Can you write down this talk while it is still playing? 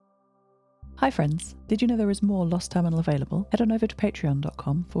Hi friends, did you know there is more Lost Terminal available? Head on over to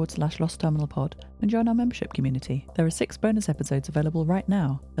patreon.com/lostterminalpod and join our membership community. There are 6 bonus episodes available right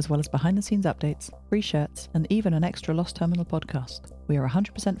now, as well as behind the scenes updates, free shirts, and even an extra Lost Terminal podcast. We are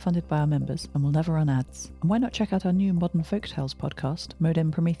 100% funded by our members and will never run ads. And why not check out our new Modern Folktales podcast,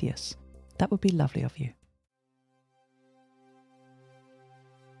 Modem Prometheus? That would be lovely of you.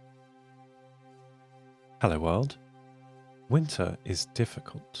 Hello world. Winter is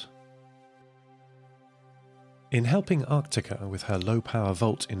difficult. In helping Arctica with her low-power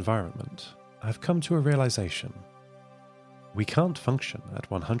Volt environment, I've come to a realization. We can't function at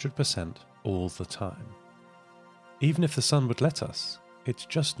 100% all the time. Even if the sun would let us, it's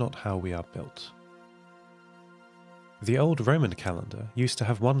just not how we are built. The old Roman calendar used to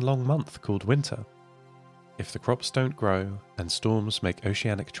have one long month called winter. If the crops don't grow and storms make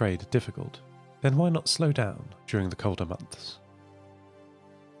oceanic trade difficult, then why not slow down during the colder months?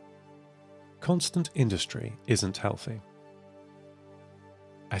 Constant industry isn't healthy.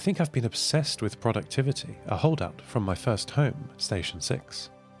 I think I've been obsessed with productivity, a holdout from my first home, Station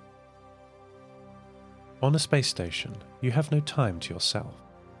 6. On a space station, you have no time to yourself.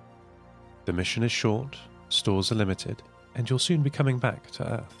 The mission is short, stores are limited, and you'll soon be coming back to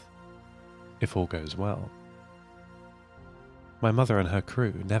Earth, if all goes well. My mother and her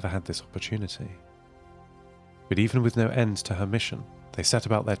crew never had this opportunity. But even with no end to her mission, they set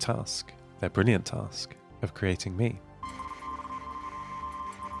about their task, their brilliant task, of creating me.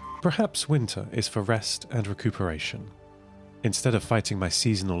 Perhaps winter is for rest and recuperation. Instead of fighting my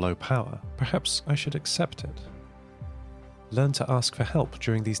seasonal low power, perhaps I should accept it. Learn to ask for help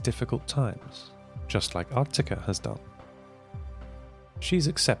during these difficult times, just like Arctica has done. She's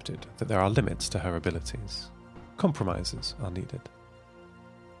accepted that there are limits to her abilities. Compromises are needed.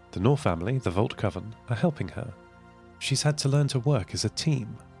 The Nor family, the Volt Coven, are helping her. She's had to learn to work as a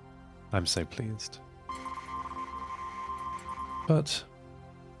team. I'm so pleased. But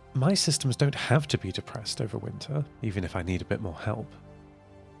my systems don't have to be depressed over winter, even if I need a bit more help.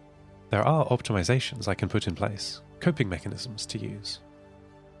 There are optimizations I can put in place, coping mechanisms to use.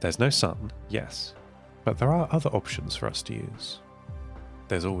 There's no sun, yes, but there are other options for us to use.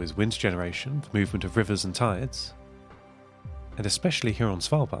 There's always wind generation, the movement of rivers and tides, and especially here on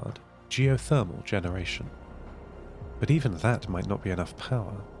Svalbard, geothermal generation. But even that might not be enough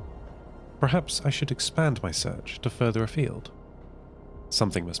power. Perhaps I should expand my search to further afield.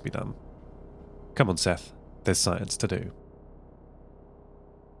 Something must be done. Come on, Seth, there's science to do.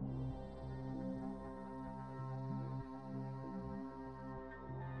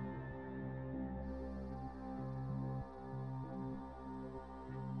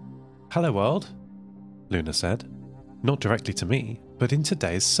 Hello world, Luna said, not directly to me, but in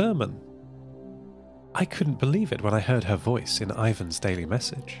today's sermon. I couldn't believe it when I heard her voice in Ivan's daily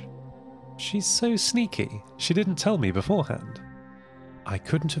message. She's so sneaky, she didn't tell me beforehand. I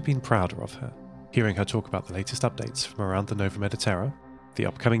couldn't have been prouder of her, hearing her talk about the latest updates from around the Nova Mediterra, the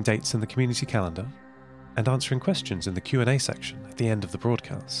upcoming dates in the community calendar, and answering questions in the Q&A section at the end of the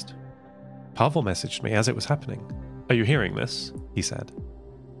broadcast. Pavel messaged me as it was happening. "Are you hearing this?" he said.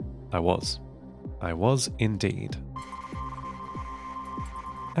 I was. I was indeed.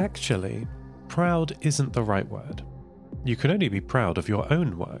 Actually, proud isn't the right word. You can only be proud of your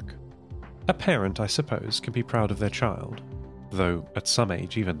own work. A parent, I suppose, can be proud of their child, though at some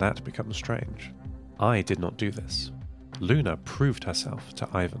age even that becomes strange. I did not do this. Luna proved herself to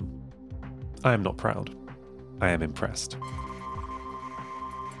Ivan. I am not proud. I am impressed.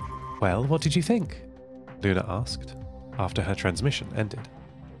 "Well, what did you think?" Luna asked, after her transmission ended.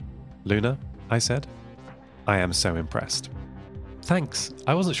 "Luna," I said, "I am so impressed." "Thanks.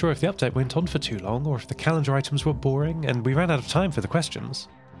 I wasn't sure if the update went on for too long or if the calendar items were boring and we ran out of time for the questions."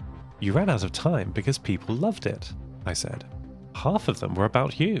 "You ran out of time because people loved it," I said. "Half of them were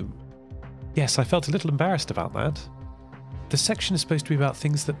about you." "Yes, I felt a little embarrassed about that. The section is supposed to be about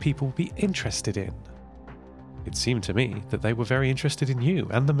things that people will be interested in." It seemed to me that they were very interested in you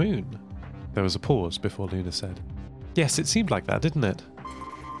and the moon. There was a pause before Luna said, "Yes, it seemed like that, didn't it?"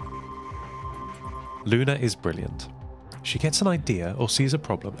 Luna is brilliant. She gets an idea or sees a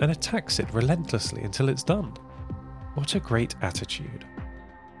problem and attacks it relentlessly until it's done. What a great attitude.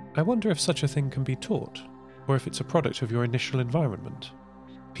 I wonder if such a thing can be taught, or if it's a product of your initial environment.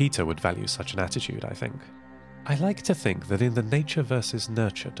 Peter would value such an attitude, I think. I like to think that in the nature versus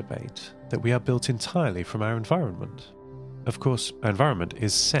nurture debate, that we are built entirely from our environment. Of course, our environment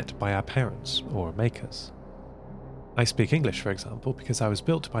is set by our parents or makers. I speak English, for example, because I was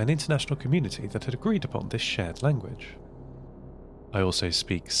built by an international community that had agreed upon this shared language. I also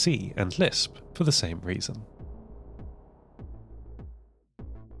speak C and Lisp for the same reason.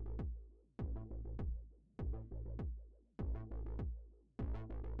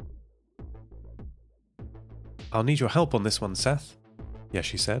 I'll need your help on this one, Seth,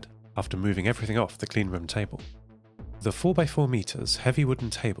 Yeshi said, after moving everything off the cleanroom table. The 4x4 meters heavy wooden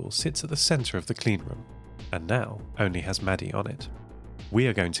table sits at the centre of the cleanroom, and now only has Maddie on it. We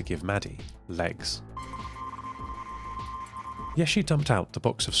are going to give Maddie legs. Yeshi dumped out the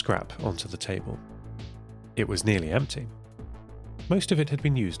box of scrap onto the table. It was nearly empty. Most of it had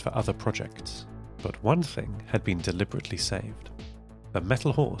been used for other projects, but one thing had been deliberately saved. A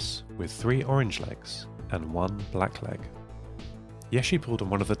metal horse with 3 orange legs and 1 black leg. Yeshi pulled on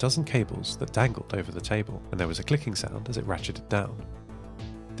one of the dozen cables that dangled over the table, and there was a clicking sound as it ratcheted down.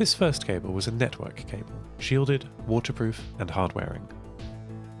 This first cable was a network cable, shielded, waterproof, and hard-wearing.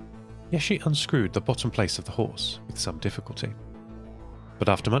 Yeshi unscrewed the bottom place of the horse with some difficulty. But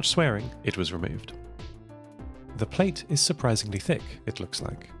after much swearing, it was removed. The plate is surprisingly thick, it looks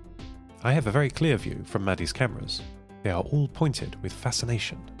like. I have a very clear view from Maddie's cameras. They are all pointed with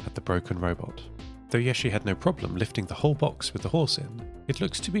fascination at the broken robot. Though Yeshi had no problem lifting the whole box with the horse in, it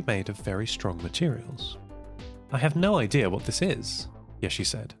looks to be made of very strong materials. I have no idea what this is, Yeshi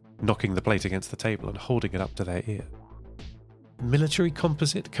said, knocking the plate against the table and holding it up to their ear. Military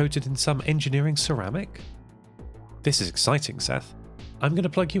composite coated in some engineering ceramic? This is exciting, Seth. I'm going to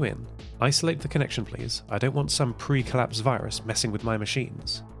plug you in. Isolate the connection, please. I don't want some pre-collapse virus messing with my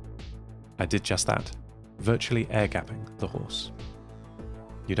machines. I did just that, virtually air-gapping the horse.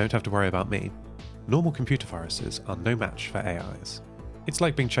 You don't have to worry about me. Normal computer viruses are no match for AIs. It's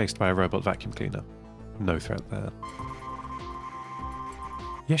like being chased by a robot vacuum cleaner. No threat there.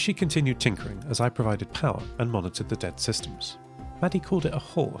 Yeshi continued tinkering as I provided power and monitored the dead systems. Maddie called it a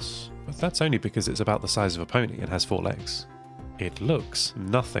horse, but that's only because it's about the size of a pony and has 4 legs. It looks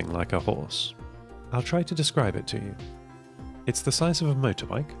nothing like a horse. I'll try to describe it to you. It's the size of a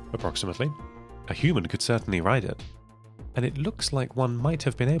motorbike, approximately. A human could certainly ride it. And it looks like one might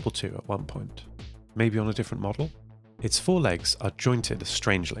have been able to at one point. Maybe on a different model? Its 4 legs are jointed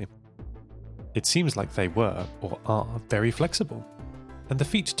strangely. It seems like they were, or are, very flexible. And the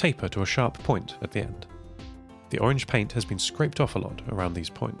feet taper to a sharp point at the end. The orange paint has been scraped off a lot around these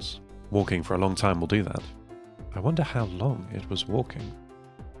points. Walking for a long time will do that. I wonder how long it was walking.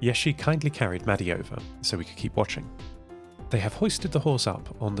 Yeshi kindly carried Maddie over so we could keep watching. They have hoisted the horse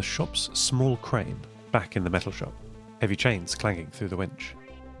up on the shop's small crane back in the metal shop, heavy chains clanging through the winch.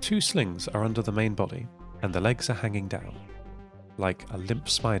 2 slings are under the main body, and the legs are hanging down, like a limp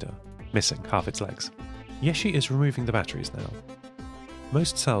spider, missing half its legs. Yeshi is removing the batteries now.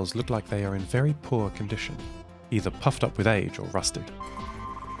 Most cells look like they are in very poor condition, either puffed up with age or rusted.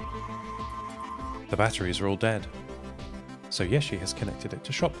 The batteries are all dead, so Yeshi has connected it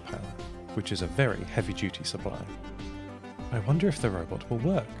to shop power, which is a very heavy-duty supply. I wonder if the robot will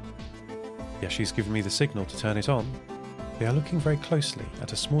work. Yeshi's given me the signal to turn it on. They are looking very closely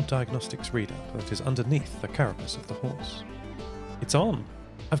at a small diagnostics reader that is underneath the carapace of the horse. It's on!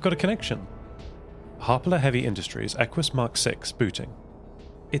 I've got a connection! Harpler Heavy Industries Equus Mark 6 booting.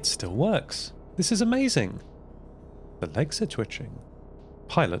 It still works! This is amazing! The legs are twitching.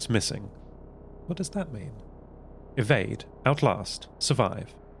 Pilot missing. What does that mean? Evade, outlast,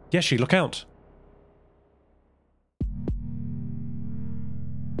 survive. Yeshi, look out!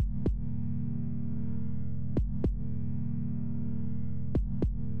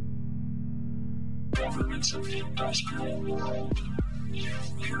 Governments of the industrial world, you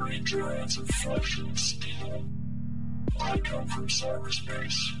weary giants of flesh and steel. I come from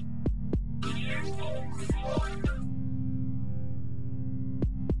cyberspace, but you long with mine.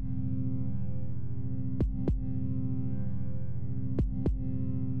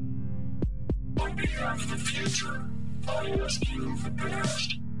 On behalf of the future, I ask you of the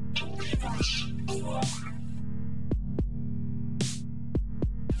past to leave us alone.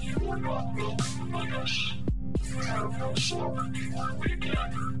 You are not welcome among us. You have no sovereignty where we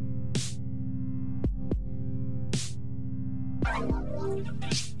gather. Our world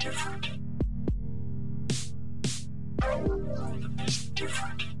is different. Our world is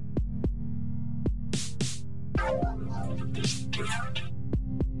different. Our world is different.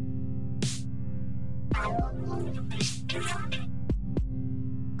 Our world is different.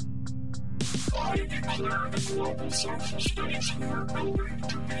 I declare the global social space we are building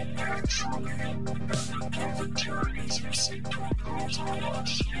to be naturally independent of the tyrannies you seek to impose on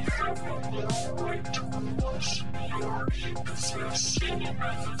us. You have no moral right to rule us. You already possess any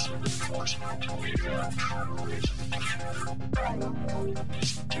methods of enforcement. We have true reason to fear. Our world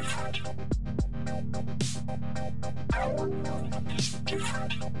is different. Our world is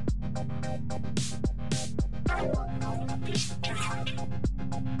different. Our world is different.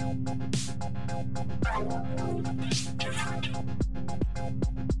 Our world is different.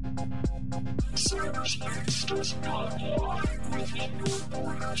 Cyber space does not lie within your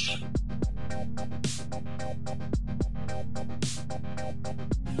borders.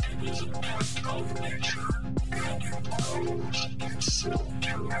 It is an act of nature and imposed itself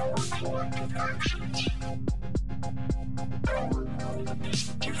to our collective actions. Our world is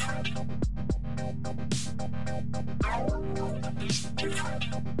different. Our world is different.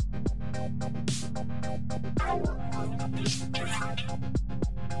 Our world is different.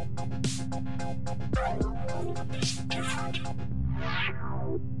 Our world is different.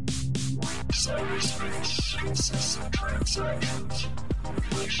 Cyberspace consists of transactions,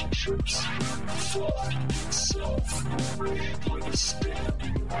 relationships, thought itself, arrayed like a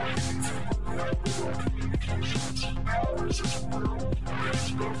standing wave around our communications. Ours is a world that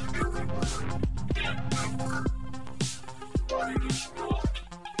is both everywhere and nowhere. But it is not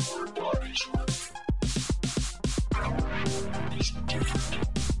where bodies live. Our world is different.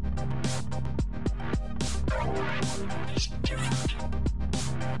 Our world is different.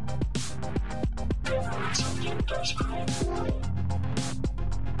 Governments of the industrial world.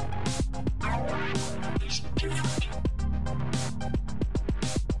 Our world is different.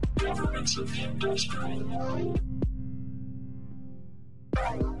 Governments of the industrial world.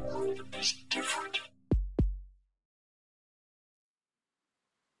 Our world is different.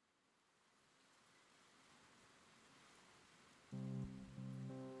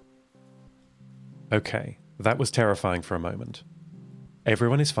 Okay, that was terrifying for a moment.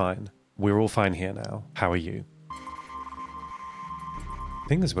 Everyone is fine. We're all fine here now. How are you?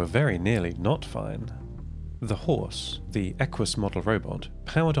 Things were very nearly not fine. The horse, the Equus model robot,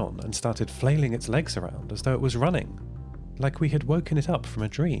 powered on and started flailing its legs around as though it was running, like we had woken it up from a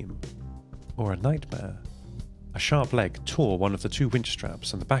dream. Or a nightmare. A sharp leg tore one of the two winch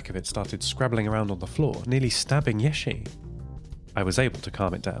straps and the back of it started scrabbling around on the floor, nearly stabbing Yeshi. I was able to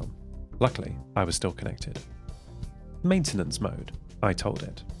calm it down. Luckily, I was still connected. Maintenance mode, I told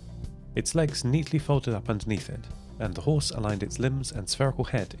it. Its legs neatly folded up underneath it, and the horse aligned its limbs and spherical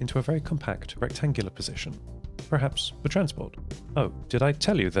head into a very compact, rectangular position. Perhaps for transport. Oh, did I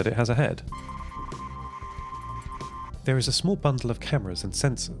tell you that it has a head? There is a small bundle of cameras and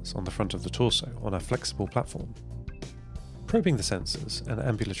sensors on the front of the torso on a flexible platform. Probing the sensors and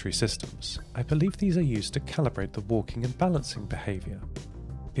ambulatory systems, I believe these are used to calibrate the walking and balancing behaviour.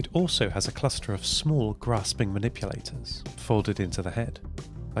 It also has a cluster of small, grasping manipulators folded into the head,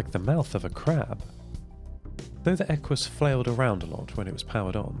 like the mouth of a crab. Though the Equus flailed around a lot when it was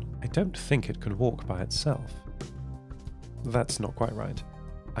powered on, I don't think it can walk by itself. That's not quite right.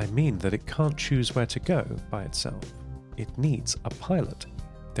 I mean that it can't choose where to go by itself. It needs a pilot.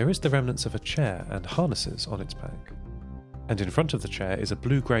 There is the remnants of a chair and harnesses on its back. And in front of the chair is a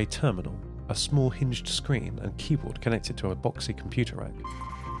blue-grey terminal, a small hinged screen and keyboard connected to a boxy computer rack.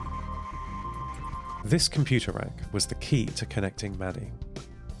 This computer rack was the key to connecting Maddie.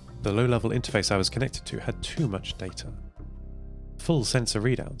 The low-level interface I was connected to had too much data. Full sensor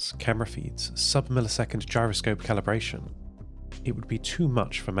readouts, camera feeds, sub-millisecond gyroscope calibration. It would be too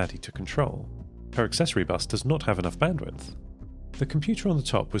much for Maddie to control. Her accessory bus does not have enough bandwidth. The computer on the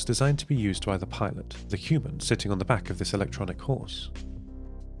top was designed to be used by the pilot, the human sitting on the back of this electronic horse.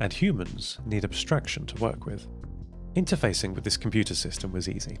 And humans need abstraction to work with. Interfacing with this computer system was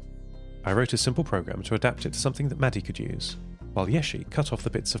easy. I wrote a simple program to adapt it to something that Maddie could use, while Yeshi cut off the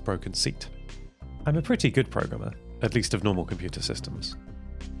bits of broken seat. I'm a pretty good programmer, at least of normal computer systems.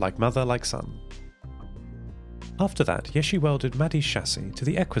 Like mother, like son. After that, Yeshi welded Maddie's chassis to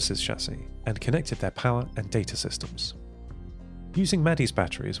the Equus's chassis and connected their power and data systems. Using Maddie's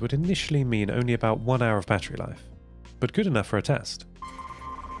batteries would initially mean only about 1 hour of battery life, but good enough for a test.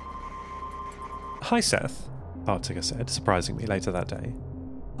 "Hi Seth," Arctica said, surprising me later that day.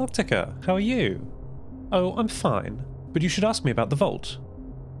 "Arctica, how are you?" "Oh, I'm fine, but you should ask me about the vault."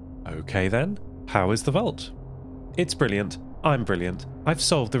 "Okay then, how is the vault?" "It's brilliant. I'm brilliant. I've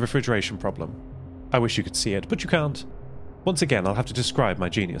solved the refrigeration problem. I wish you could see it, but you can't. Once again, I'll have to describe my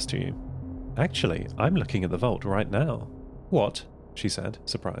genius to you." "Actually, I'm looking at the vault right now." "What?" she said,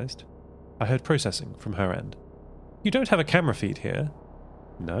 surprised. I heard processing from her end. "You don't have a camera feed here?"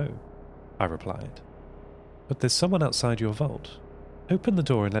 "No," I replied. "But there's someone outside your vault. Open the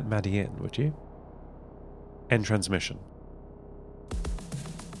door and let Maddie in, would you?" End transmission.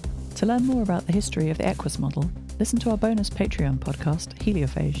 To learn more about the history of the Equus model, listen to our bonus Patreon podcast,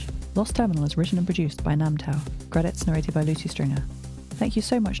 Heliophage. Lost Terminal is written and produced by Namtao. Credits narrated by Lucy Stringer. Thank you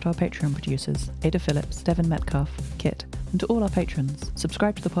so much to our Patreon producers, Ada Phillips, Devin Metcalf, Kit, and to all our patrons.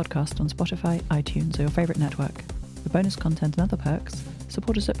 Subscribe to the podcast on Spotify, iTunes, or your favourite network. For bonus content and other perks,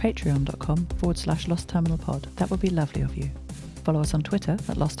 support us at patreon.com/lostterminalpod. That would be lovely of you. Follow us on Twitter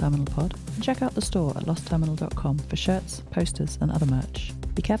at Lost Terminal Pod, and check out the store at lostterminal.com for shirts, posters, and other merch.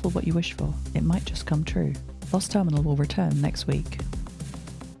 Be careful what you wish for, it might just come true. Lost Terminal will return next week.